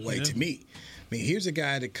 in a way, to me. I mean, here's a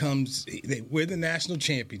guy that comes with the national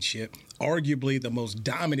championship, arguably the most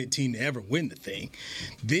dominant team to ever win the thing.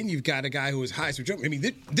 Then you've got a guy who was Heisman Trophy. I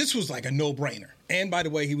mean, this was like a no-brainer. And by the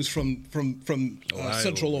way, he was from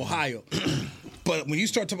Central Ohio. But when you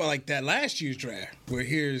start talking about like that last year's draft, where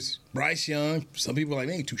here's Bryce Young, some people are like,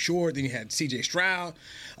 man, too short. Then you had C.J. Stroud.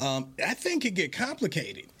 I think it get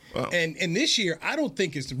complicated. Wow. And this year, I don't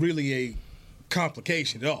think it's really a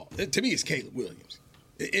complication at all. To me, it's Caleb Williams.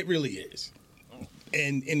 It really is.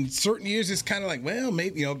 And in certain years, it's kind of like, well,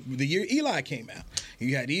 maybe, the year Eli came out.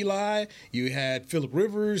 You had Eli, you had Phillip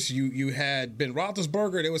Rivers, you had Ben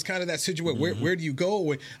Roethlisberger. There was kind of that situation. Where do you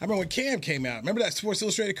go? I remember when Cam came out. Remember that Sports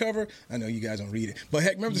Illustrated cover? I know you guys don't read it. But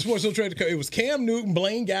heck, remember the Sports Illustrated cover? It was Cam Newton,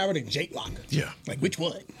 Blaine Gabbert, and Jake Locker. Yeah. Like, which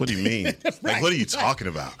one? What do you mean? Right. Like, what are you talking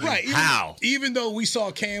about? Right. How? Even though we saw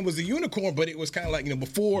Cam was a unicorn, but it was kind of like,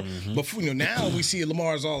 before, now we see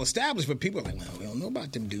Lamar's all established, but people are like, well, we don't know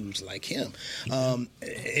about them dudes like him.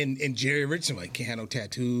 And Jerry Richardson, like, can't have no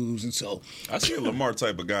tattoos. And so I see a Lamar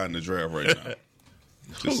type of guy in the draft right now.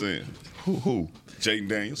 Just saying. Who? Jaden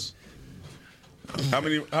Daniels. How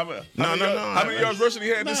many How many yards rushing he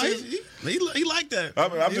had this season? He like that.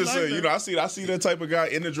 I'm just saying, I see that type of guy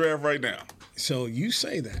in the draft right now. So you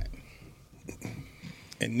say that.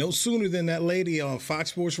 And no sooner than that lady on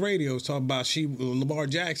Fox Sports Radio was talking about Lamar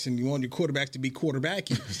Jackson, you want your quarterbacks to be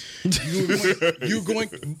quarterbacky.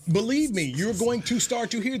 Believe me, you're going to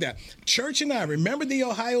start to hear that. Church and I, remember the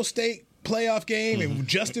Ohio State playoff game and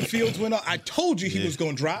Justin Fields went up? I told you he was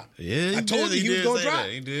going to drop. Yeah, I told you he was going to drop.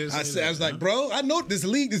 I was like, bro, I know this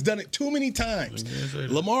league has done it too many times.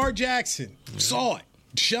 Lamar Jackson, saw it.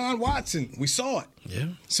 Deshaun Watson, we saw it. Yeah.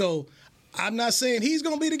 So I'm not saying he's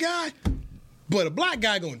going to be the guy, but a black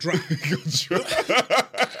guy going to drop.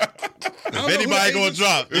 If anybody going to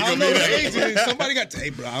drop, I don't know the agent is. Somebody got to,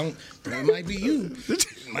 hey, bro, that might be you.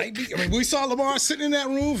 Might be. I mean, we saw Lamar sitting in that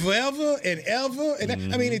room forever and ever. And I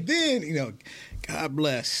mean, and then, God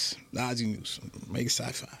bless Ozzie Newsome, make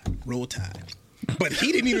sci-fi, roll tide. But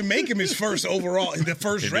he didn't even make him his first overall in the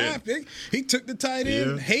first draft. He took the tight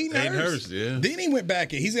end, Hayden Hurst. Then he went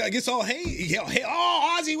back and he's like, it's all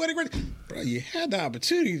Ozzie, what a great. Bro, you had the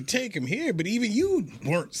opportunity to take him here, but even you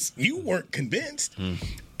weren't convinced.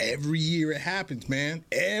 Every year it happens, man.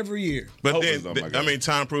 Every year. But then,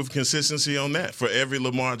 time-proof consistency on that. For every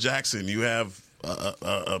Lamar Jackson, you have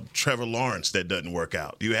Trevor Lawrence that doesn't work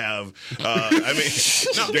out. You have,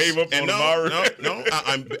 gave up on Amari. No.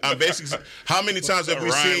 I'm basically. How many times have we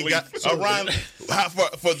seen Ryan?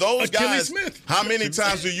 For those guys, Smith. How many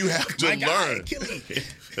times do you have to learn?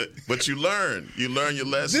 But you learn your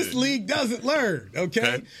lesson. This league doesn't learn,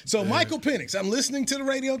 okay? So Michael Penix, I'm listening to the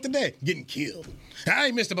radio today, getting killed. I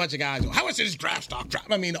ain't missed a bunch of guys. How much did his draft stock drop?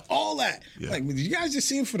 I mean, all that. Yeah. Like, did you guys just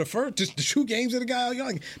see him for the 2 games of the guy?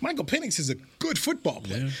 Like, Michael Penix is a good football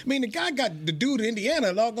player. Yeah. I mean, the guy got the dude in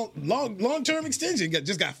Indiana long-term extension.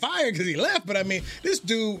 Just got fired because he left. But I mean, this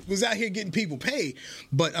dude was out here getting people paid.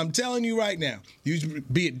 But I'm telling you right now,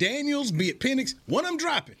 be it Daniels, be it Penix, one of them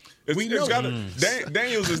dropping. Daniels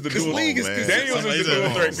is the dual. Daniels is the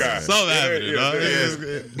dual threat guy.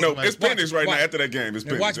 It's Penix right now. After that game, it's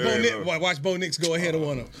Penix. Watch Bo Nix go ahead of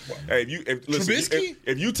one of them. Hey,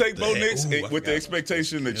 if you take Bo Nix with the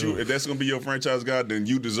expectation that if that's going to be your franchise guy, then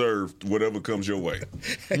you deserve whatever comes your way.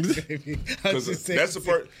 Because that's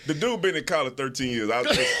the dude been in college 13 years.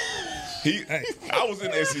 I was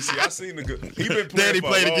in the SEC. I seen the good. He been playing for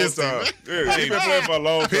a long time. Yeah, he been playing for a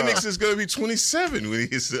long time. Penix is going to be 27 when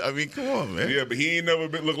he's. I mean, come on, man. Yeah, but he ain't never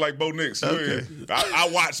looked like Bo Nix. Okay. I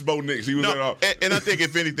watched Bo Nix. He was and I think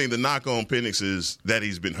if anything, the knock on Penix is that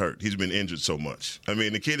he's been hurt. He's been injured so much. I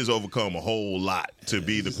mean, the kid has overcome a whole lot to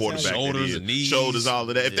be the quarterback. Shoulders and knees, shoulders, all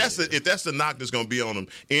of that. If that's the knock that's going to be on him,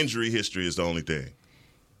 injury history is the only thing.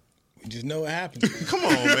 You just know what happens. Come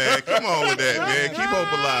on, man. Come on with that, man. Keep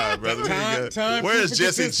hope alive, brother. Where's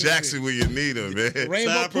Jesse Jackson when you need him, man?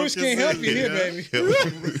 Rainbow Push can't help you here, baby.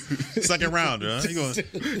 Second rounder, huh? The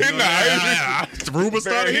rumor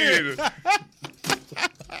started here.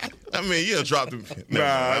 I mean, you dropped him.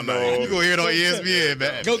 Nah, you go hear it on ESPN,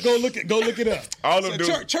 man. Go look it up. All of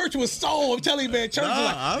them. Church was sold. I'm telling you, man. Church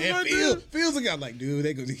was like, feels like I'm like, dude.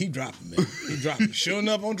 They go, he dropped him, man. He dropped him. Sure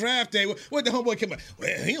enough, on draft day, what the homeboy came out?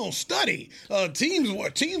 Well, he don't study. Teams.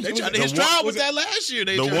 They tried to hit trial with that last year.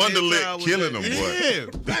 The Wonder Lick killing him, boy.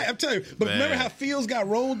 Right, I'm telling you. But remember how Fields got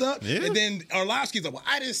rolled up, and then Orlovsky's like, well,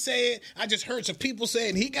 I didn't say it. I just heard some people say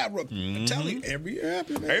it, and he got rolled. I'm telling you, every year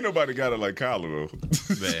happens, man. Ain't nobody got it like Kyler though.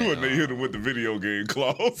 When they hit him with the video game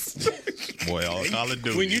clause. Boy, all Kyler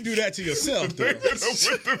do. When you do that to yourself, though. They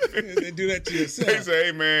do that to yourself. They say,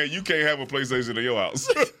 hey, man, you can't have a PlayStation in your house.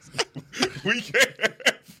 We can't have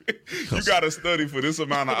it. You got to study for this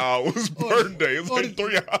amount of hours per day. It's like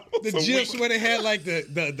 3 hours. The gyms where they had like the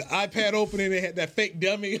iPad opening, they had that fake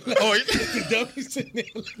dummy. Like, the dummy sitting there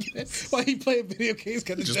looking at while he playing video games.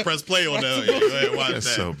 Just press play on that. Yeah, go ahead, watch That's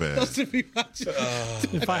that. so bad.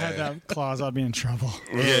 If I had that clause, I'd be in trouble.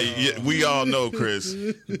 Yeah, we all know, Chris.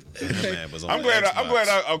 I'm glad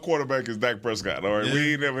our quarterback is Dak Prescott. All right,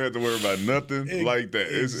 we ain't never had to worry about nothing like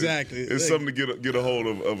that. Exactly. It's something to get a hold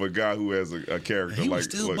of a guy who has a character. He was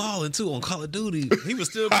still balling too on Call of Duty. He was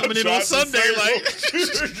still coming in on Sunday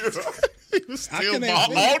he was still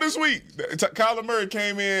balling all this week. Kyler Murray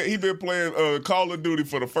came in. He been playing Call of Duty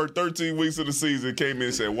for the first 13 weeks of the season. Came in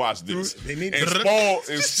and said, "Watch this,"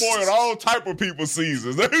 and spoiled all type of people's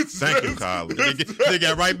seasons. Thank you, Kyler. They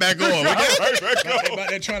got right back on. About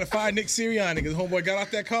that trying to fire Nick Sirianni because homeboy got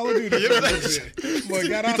off that Call of Duty. Boy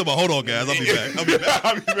got off. Hold on, guys. I'll be back.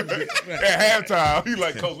 At halftime, he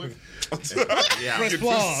like, Coach, press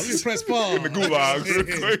pause. Press pause. In the gulag real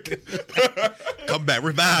quick. Come back.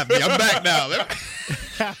 Revive me. I'm back now.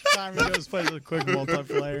 Time he goes play the quick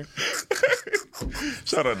multiplayer.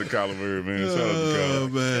 Shout out to Kyler Murray, man. Shout out to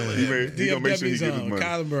Kyler. Man. He gonna make sure he get his money.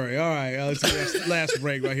 Kyler Murray. All right. Let's see that last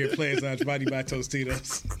break right here. Players Lounge, brought to you by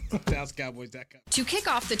Tostitos. DallasCowboys.com. To kick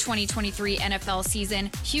off the 2023 NFL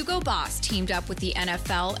season, Hugo Boss teamed up with the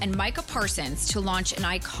NFL and Micah Parsons to launch an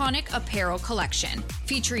iconic apparel collection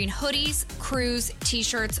featuring hoodies, crews,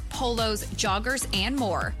 t-shirts, polos, joggers, and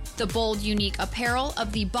more. The bold, unique apparel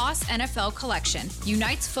of the Boss NFL collection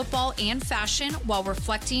unites football and fashion while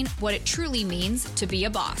reflecting what it truly means to be a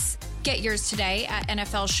boss. Get yours today at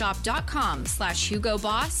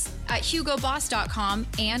nflshop.com/HugoBoss, at HugoBoss.com,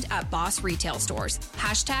 and at Boss retail stores.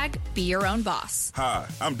 #Be your own boss. Hi,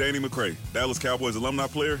 I'm Danny McCray, Dallas Cowboys alumni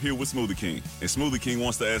player here with Smoothie King. And Smoothie King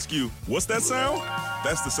wants to ask you, what's that sound?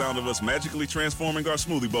 That's the sound of us magically transforming our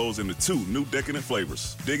smoothie bowls into 2 new decadent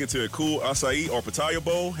flavors. Dig into a cool acai or pitaya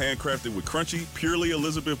bowl, handcrafted with crunchy, purely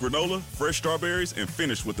Elizabeth granola, fresh strawberries, and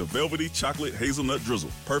finished with a velvety chocolate hazelnut drizzle.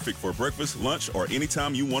 Perfect for breakfast, lunch, or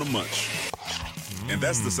anytime you want to munch. And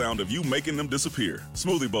that's the sound of you making them disappear.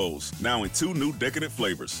 Smoothie bowls, now in 2 new decadent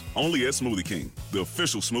flavors. Only at Smoothie King, the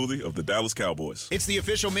official smoothie of the Dallas Cowboys. It's the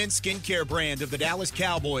official men's skincare brand of the Dallas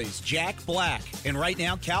Cowboys, Jack Black. And right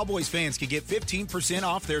now, Cowboys fans can get 15%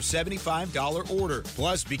 off their $75 order.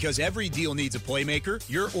 Plus, because every deal needs a playmaker,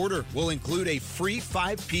 your order will include a free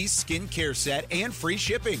 5-piece skincare set and free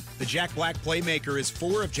shipping. The Jack Black Playmaker is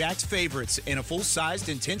 4 of Jack's favorites and a full-sized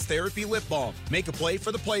intense therapy lip balm. Make a play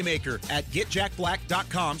for the Playmaker at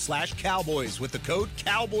getjackblack.com/Cowboys with the code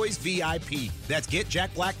CowboysVIP. That's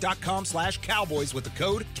getjackblack.com/Cowboys with the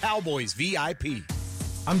code CowboysVIP.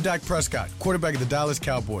 I'm Dak Prescott, quarterback of the Dallas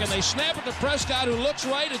Cowboys. And they snap it to Prescott, who looks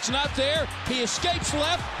right. It's not there. He escapes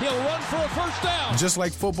left. He'll run for a first down. Just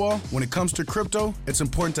like football, when it comes to crypto, it's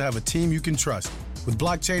important to have a team you can trust. With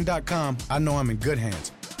Blockchain.com, I know I'm in good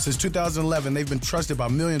hands. Since 2011, they've been trusted by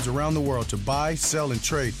millions around the world to buy, sell, and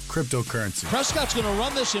trade cryptocurrency. Prescott's going to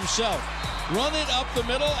run this himself. Run it up the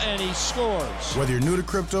middle, and he scores. Whether you're new to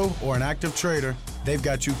crypto or an active trader, they've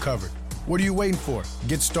got you covered. What are you waiting for?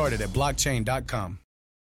 Get started at Blockchain.com.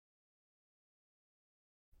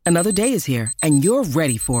 Another day is here, and you're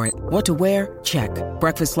ready for it. What to wear? Check.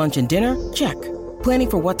 Breakfast, lunch, and dinner? Check. Planning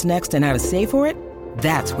for what's next and how to save for it?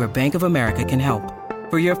 That's where Bank of America can help.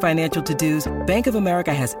 For your financial to-dos, Bank of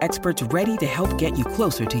America has experts ready to help get you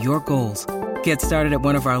closer to your goals. Get started at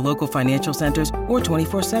one of our local financial centers or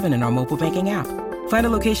 24/7 in our mobile banking app. Find a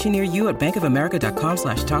location near you at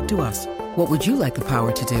bankofamerica.com/talktous. What would you like the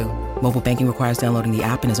power to do? Mobile banking requires downloading the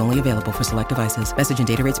app and is only available for select devices. Message and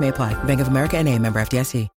data rates may apply. Bank of America NA, member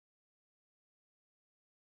FDIC.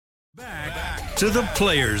 Back to the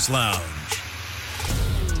Players Lounge.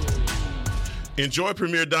 Enjoy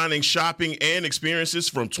premier dining, shopping, and experiences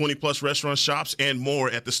from 20-plus restaurant shops and more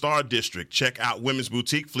at the Star District. Check out Women's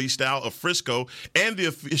Boutique, Fleece Style of Frisco, and the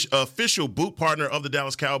official boot partner of the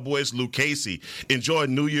Dallas Cowboys, Lucchese. Enjoy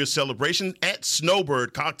New Year's celebration at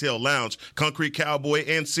Snowbird Cocktail Lounge, Concrete Cowboy,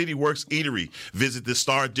 and CityWorks Eatery. Visit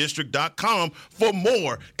thestardistrict.com for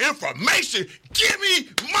more information. Give me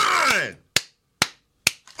mine!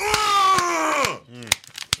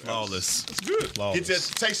 Flawless. That's good. Flawless. Get that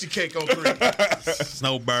tasty cake on 3.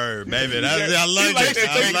 Snowbird, baby. I like that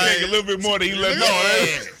tasty cake a little bit more than he let know.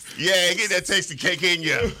 Yeah, get that tasty cake in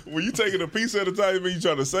you. When you taking a piece at a time, you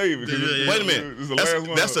trying to save it. Wait a minute. It's the last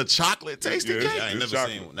one. That's a chocolate tasty cake? I ain't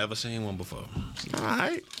never seen one before. All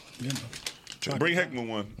right. Bring Heckman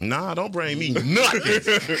one. Nah, don't bring me nothing.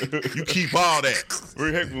 You keep all that.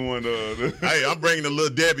 Bring Heckman one. Hey, I'm bringing the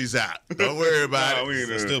Little Debbie's out. Don't worry about it. Yeah,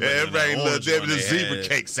 bring Little Debbie the zebra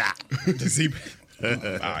cakes out. The zebra.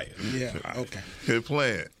 All right. Yeah. Okay. Good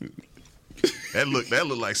plan. That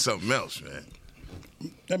looked like something else, man.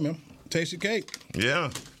 Yeah, man. Taste your cake. Yeah.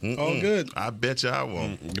 All good. I bet you I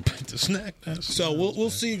won't. The snack. So we'll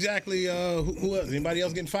see exactly who else. Anybody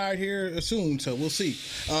else getting fired here soon. So we'll see.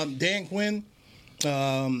 Dan Quinn.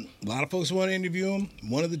 A lot of folks want to interview him.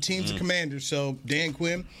 One of the team's commanders. So Dan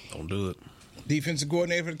Quinn. Don't do it. Defensive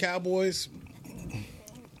coordinator for the Cowboys.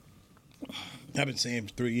 I've been saying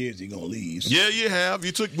for 3 years he's going to leave. Yeah, you have.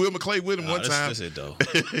 You took Will McClay with him one time. That's it, though.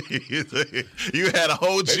 You had a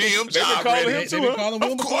whole GM job ready. They've been calling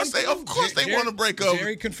Will Of course they want to break up.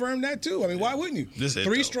 Jerry confirmed that, too. I mean, why wouldn't you? This it,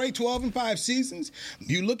 3 though. straight 12-5 seasons.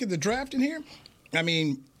 You look at the draft in here, I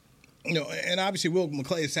mean, and obviously Will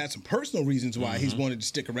McClay has had some personal reasons why he's wanted to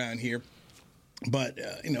stick around here. But,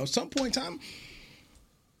 at some point in time,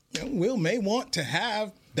 Will may want to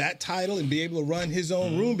have that title and be able to run his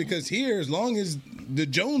own room, because here, as long as the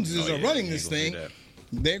Joneses are running this thing,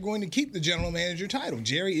 they're going to keep the general manager title.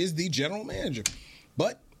 Jerry is the general manager.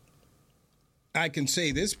 But I can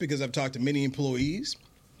say this because I've talked to many employees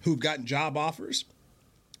who've gotten job offers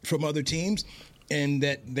from other teams, and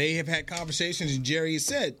that they have had conversations, and Jerry has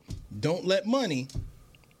said, don't let money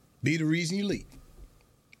be the reason you leave.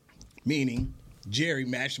 Meaning, Jerry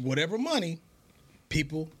matched whatever money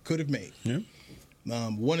people could have made. Yeah.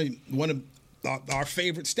 One of our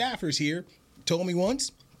favorite staffers here told me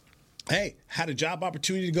once, hey, had a job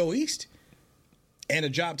opportunity to go east and a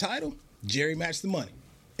job title, Jerry matched the money,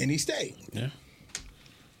 and he stayed. Yeah.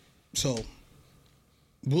 So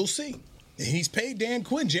we'll see. And he's paid Dan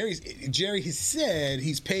Quinn. Jerry has said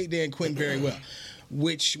he's paid Dan Quinn very well,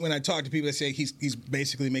 which when I talk to people, they say he's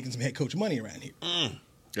basically making some head coach money around here.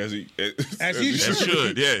 As he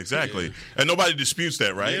should. Yeah, exactly. And nobody disputes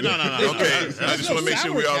that, right? Yeah, no. Okay. I just want to make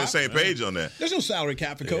sure we're all on the same page on that. There's no salary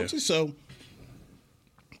cap for coaches, so.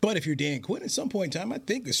 But if you're Dan Quinn, at some point in time, I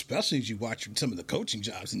think, especially as you watch some of the coaching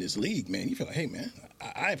jobs in this league, man, you feel like, hey, man,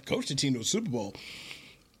 I've coached a team to a Super Bowl.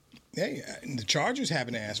 Hey, the Chargers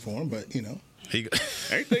haven't asked for him, but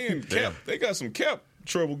ain't they in cap? They got some cap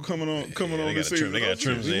trouble coming on this season. They got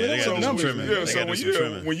trimming. They got some trimming. Yeah, so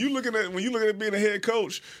when you looking at being a head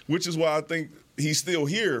coach, which is why I think he's still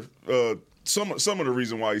here. Some of the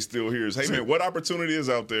reason why he's still here is, hey man, what opportunity is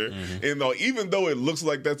out there? And even though it looks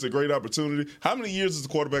like that's a great opportunity, how many years does the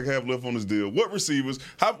quarterback have left on his deal? What receivers?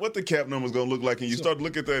 What the cap number is going to look like? And you start to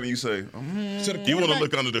look at that and you say, you want to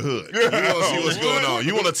look under the hood. You want to see what's going on.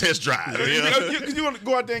 You want to test drive. You want to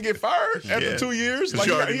go out there and get fired after 2 years? Like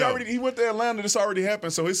he went to Atlanta. This already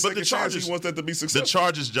happened. So his second chance, he wants that to be successful. The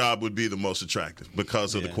Chargers' job would be the most attractive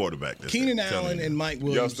because of the quarterback. Keenan Allen and Mike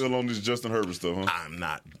Williams. Y'all still on this Justin Herbert stuff,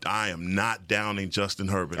 huh? I am not downing Justin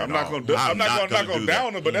Herbert. I'm not going to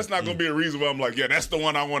down him, but that's not going to be a reason why I'm like, yeah, that's the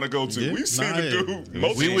one I want to go to. We've seen the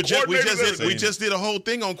dude. We just did a whole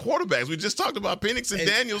thing on quarterbacks. We just talked about Penix and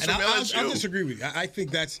Daniels from LSU. I'll disagree with you. I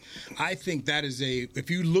think that is if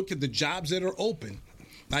you look at the jobs that are open,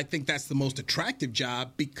 I think that's the most attractive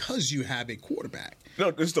job because you have a quarterback.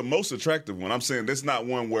 No, it's the most attractive one. I'm saying that's not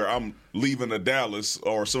one where I'm leaving a Dallas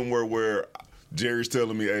or somewhere where Jerry's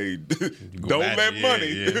telling me, hey, don't let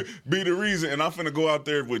money be the reason. And I'm finna go out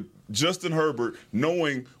there with Justin Herbert,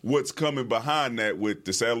 knowing what's coming behind that with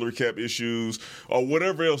the salary cap issues or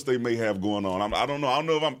whatever else they may have going on. I don't know. I don't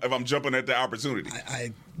know if I'm jumping at the opportunity.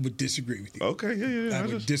 I would disagree with you. Okay, yeah. I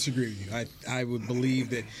would disagree with you. I would believe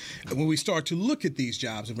that when we start to look at these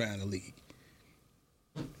jobs around the league,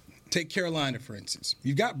 take Carolina, for instance.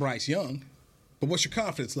 You've got Bryce Young, but what's your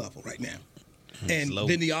confidence level right now? And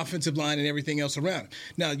then the offensive line and everything else around it.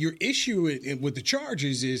 Now, your issue with the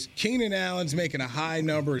Chargers is Keenan Allen's making a high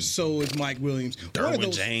number, so is Mike Williams.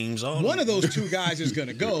 One of those two guys is going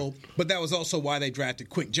to go, but that was also why they drafted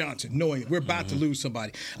Quentin Johnson, knowing we're about to lose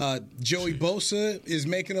somebody. Joey Bosa is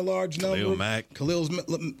making a large number.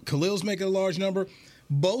 Khalil's making a large number.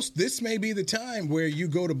 This may be the time where you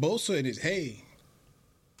go to Bosa and it's, hey,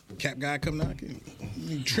 cap guy, come knocking.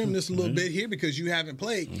 You trim this a little bit here because you haven't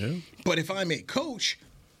played. Yeah. But if I'm a coach,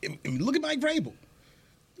 look at Mike Vrabel.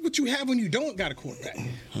 What you have when you don't got a quarterback.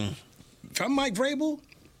 If I'm Mike Vrabel,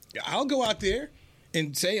 I'll go out there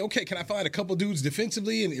and say, okay, can I find a couple dudes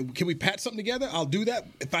defensively and can we patch something together? I'll do that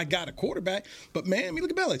if I got a quarterback. But man, I mean,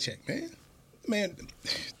 look at Belichick, man.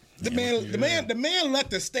 The man left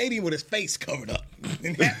the stadium with his face covered up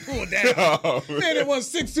and hat pulled down. Man, it won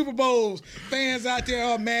 6 Super Bowls. Fans out there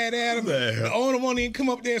all mad at him. The owner won't even come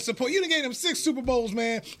up there and support. You done gave him 6 Super Bowls,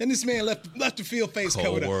 man, and this man left the field face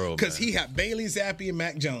covered up because he had Bailey Zappi and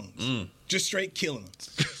Mac Jones just straight killing him.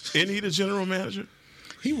 Isn't he the general manager?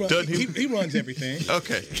 He runs everything.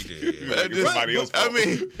 Okay. Somebody else. I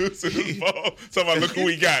mean, somebody look who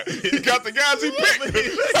he got. He got the guys he picked.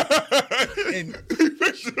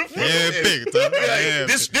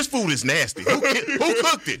 This food is nasty. Who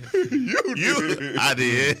cooked it? You did. I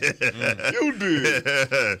did. You did.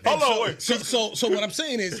 Hold on, wait. So what I'm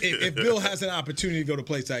saying is, if Bill has an opportunity to go to a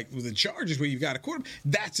place like with the Chargers where you've got a quarterback,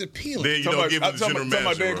 that's appealing. Then you don't give him the general manager. Talking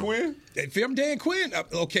about Dan Quinn? If I'm Dan Quinn,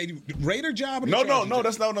 okay, Raider job. No,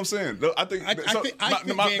 that's not what I'm saying. I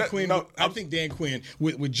think Dan Quinn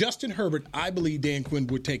with Justin Herbert. I believe Dan Quinn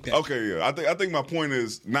would take that. Okay, yeah. I think my point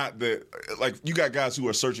is not that like you got guys who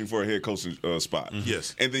are searching for a head coaching spot. Mm-hmm.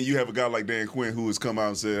 Yes, and then you have a guy like Dan Quinn who has come out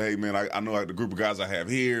and said, "Hey, man, I know like the group of guys I have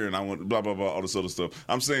here, and I want blah blah blah all this other stuff."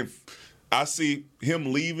 I'm saying. I see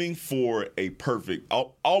him leaving for a perfect,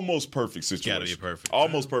 almost perfect situation. Gotta be perfect.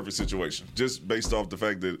 Almost perfect situation. Just based off the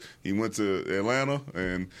fact that he went to Atlanta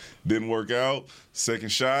and didn't work out.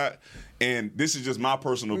 Second shot. And this is just my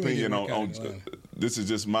personal opinion on this is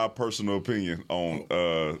just my personal opinion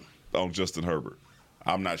on Justin Herbert.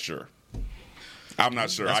 I'm not sure. I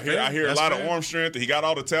hear a lot of arm strength. He got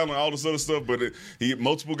all the talent, all this other stuff, but he had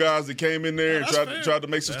multiple guys that came in there and tried to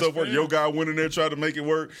make some stuff work. Your guy went in there, tried to make it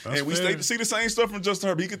work, and we see the same stuff from Justin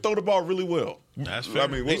Herbert. He can throw the ball really well. That's fair. I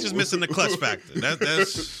mean, he's just missing the clutch factor.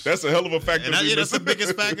 That's a hell of a factor. And that's the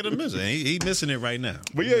biggest factor to missing. He's missing it right now.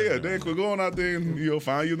 But yeah, Dan, quit going out there and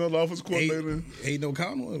find another offensive coordinator. Ain't no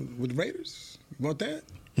comment with the Raiders. You want that?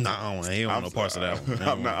 No, he don't want no parts of that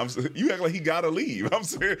one. You act like he gotta leave. I'm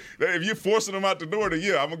saying that if you're forcing him out the door, then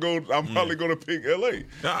yeah, I'm probably gonna pick LA.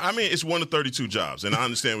 I mean, it's one of 32 jobs, and I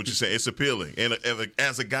understand what you're saying. It's appealing, and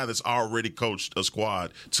as a guy that's already coached a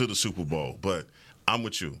squad to the Super Bowl, but I'm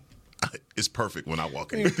with you. It's perfect when I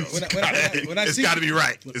walk in. It's got to be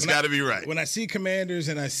right. It's got to be right. When I see Commanders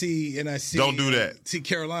and I see don't do that. See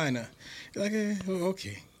Carolina, you're like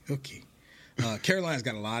okay. Carolina's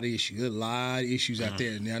got a lot of issues, out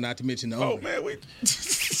there. Now, not to mention the overtime. Oh, man, we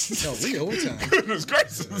overtime. Goodness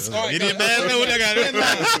gracious. All right,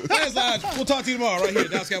 we'll talk to you tomorrow right here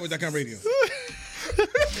at DallasCowboys.com radio.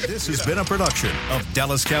 This has been a production of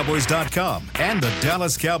DallasCowboys.com and the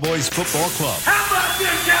Dallas Cowboys Football Club. How about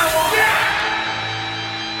this, Cowboys? Yeah!